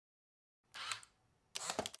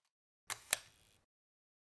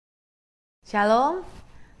Shalom,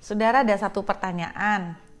 saudara, ada satu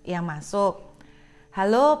pertanyaan yang masuk.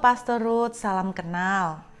 Halo Pastor Ruth, salam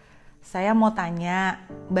kenal. Saya mau tanya,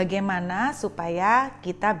 bagaimana supaya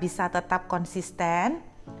kita bisa tetap konsisten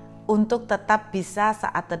untuk tetap bisa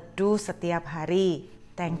saat teduh setiap hari?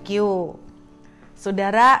 Thank you.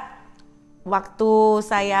 Saudara, waktu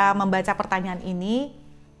saya membaca pertanyaan ini,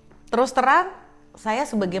 terus terang, saya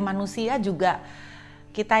sebagai manusia juga,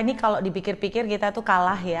 kita ini kalau dipikir-pikir kita tuh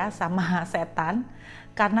kalah ya sama setan.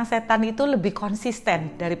 Karena setan itu lebih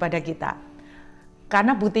konsisten daripada kita.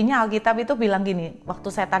 Karena buktinya Alkitab itu bilang gini,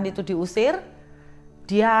 waktu setan itu diusir,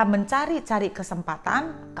 dia mencari-cari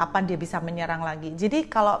kesempatan kapan dia bisa menyerang lagi.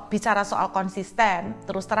 Jadi kalau bicara soal konsisten,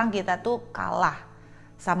 terus terang kita tuh kalah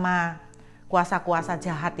sama kuasa-kuasa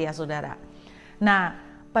jahat ya saudara.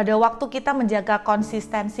 Nah, pada waktu kita menjaga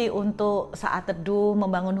konsistensi untuk saat teduh,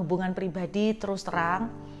 membangun hubungan pribadi, terus terang,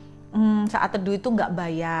 saat teduh itu nggak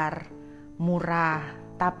bayar, murah.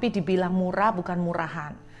 Tapi dibilang murah bukan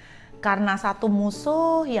murahan. Karena satu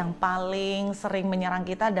musuh yang paling sering menyerang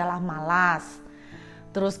kita adalah malas.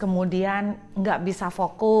 Terus kemudian nggak bisa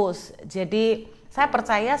fokus. Jadi saya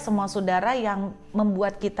percaya semua saudara yang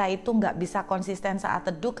membuat kita itu nggak bisa konsisten saat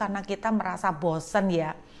teduh karena kita merasa bosen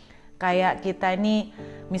ya. Kayak kita ini,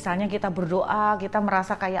 misalnya kita berdoa, kita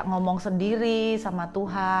merasa kayak ngomong sendiri sama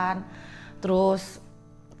Tuhan. Terus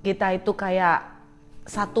kita itu kayak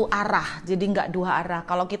satu arah, jadi nggak dua arah.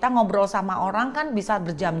 Kalau kita ngobrol sama orang kan bisa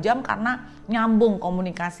berjam-jam karena nyambung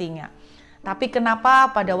komunikasinya. Tapi kenapa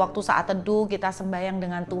pada waktu saat teduh kita sembahyang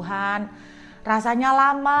dengan Tuhan, rasanya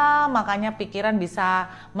lama, makanya pikiran bisa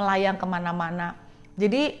melayang kemana-mana.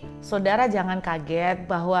 Jadi saudara jangan kaget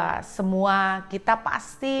bahwa semua kita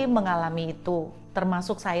pasti mengalami itu.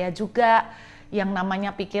 Termasuk saya juga yang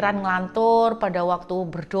namanya pikiran ngelantur pada waktu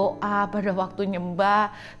berdoa, pada waktu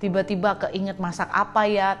nyembah, tiba-tiba keinget masak apa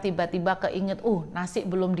ya, tiba-tiba keinget nasi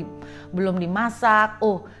belum dimasak,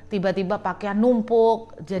 tiba-tiba pakaian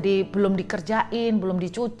numpuk, jadi belum dikerjain, belum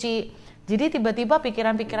dicuci. Jadi tiba-tiba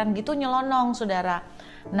pikiran-pikiran gitu nyelonong saudara.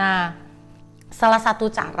 Nah, salah satu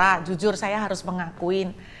cara, jujur saya harus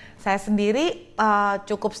mengakuin, saya sendiri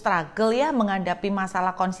cukup struggle ya menghadapi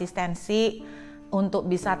masalah konsistensi untuk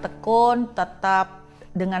bisa tekun tetap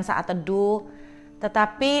dengan saat teduh.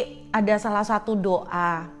 Tetapi ada salah satu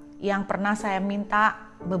doa yang pernah saya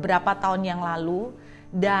minta beberapa tahun yang lalu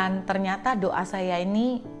dan ternyata doa saya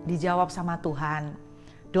ini dijawab sama Tuhan.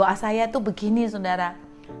 Doa saya itu begini saudara,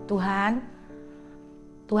 Tuhan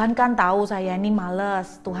kan tahu saya ini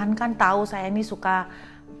males, Tuhan kan tahu saya ini suka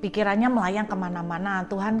pikirannya melayang kemana-mana,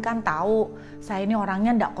 Tuhan kan tahu saya ini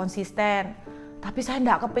orangnya tidak konsisten. Tapi saya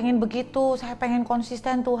tidak kepengen begitu, saya pengen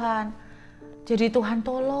konsisten Tuhan. Jadi Tuhan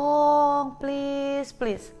tolong, please.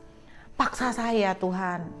 Paksa saya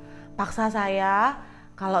Tuhan, paksa saya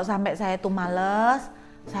kalau sampai saya tuh males,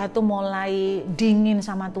 saya tuh mulai dingin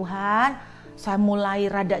sama Tuhan, saya mulai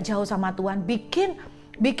rada jauh sama Tuhan,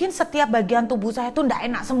 bikin setiap bagian tubuh saya tuh tidak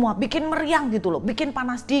enak semua, bikin meriang gitu loh, bikin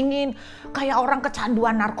panas dingin, kayak orang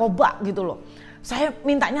kecanduan narkoba gitu loh. Saya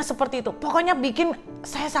mintanya seperti itu, pokoknya bikin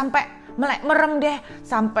saya sampai melek merem deh,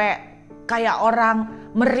 sampai kayak orang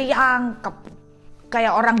meriang,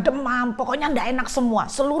 kayak orang demam, pokoknya nggak enak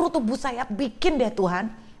semua. Seluruh tubuh saya bikin deh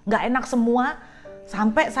Tuhan, nggak enak semua,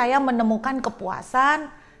 sampai saya menemukan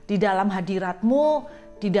kepuasan di dalam hadirat-Mu,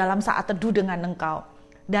 di dalam saat teduh dengan Engkau.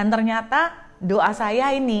 Dan ternyata doa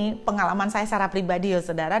saya ini, pengalaman saya secara pribadi ya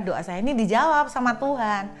saudara, doa saya ini dijawab sama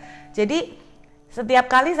Tuhan. Jadi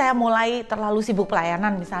setiap kali saya mulai terlalu sibuk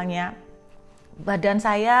pelayanan misalnya, badan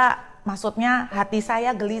saya, maksudnya hati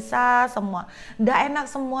saya gelisah semua, nggak enak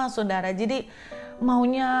semua saudara. Jadi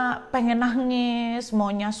maunya pengen nangis,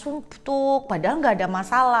 maunya suntuk, padahal nggak ada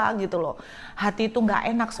masalah gitu loh. Hati itu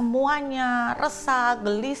nggak enak semuanya, resah,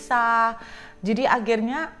 gelisah. Jadi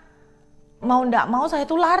akhirnya mau nggak mau saya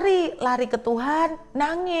tuh lari ke Tuhan,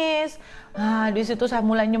 nangis. Nah, di situ saya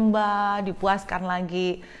mulai nyembah, dipuaskan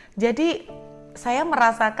lagi. Jadi saya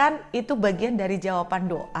merasakan itu bagian dari jawaban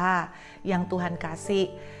doa yang Tuhan kasih.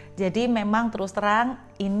 Jadi memang terus terang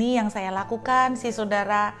ini yang saya lakukan sih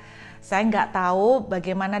saudara. Saya nggak tahu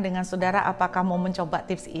bagaimana dengan saudara, apakah mau mencoba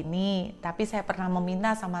tips ini. Tapi saya pernah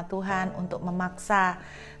meminta sama Tuhan untuk memaksa.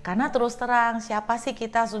 Karena terus terang siapa sih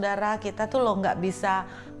kita saudara, kita tuh loh nggak bisa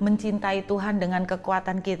mencintai Tuhan dengan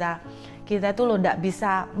kekuatan kita. Kita tuh loh nggak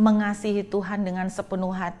bisa mengasihi Tuhan dengan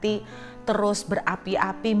sepenuh hati, terus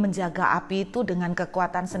berapi-api menjaga api itu dengan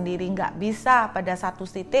kekuatan sendiri. Nggak bisa, pada satu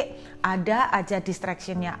titik ada aja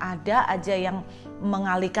distractionnya, ada aja yang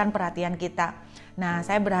mengalihkan perhatian kita. Nah,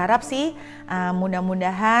 saya berharap sih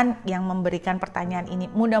mudah-mudahan yang memberikan pertanyaan ini,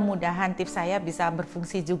 mudah-mudahan tips saya bisa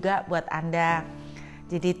berfungsi juga buat Anda.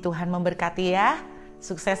 Jadi Tuhan memberkati ya,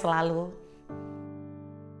 sukses selalu.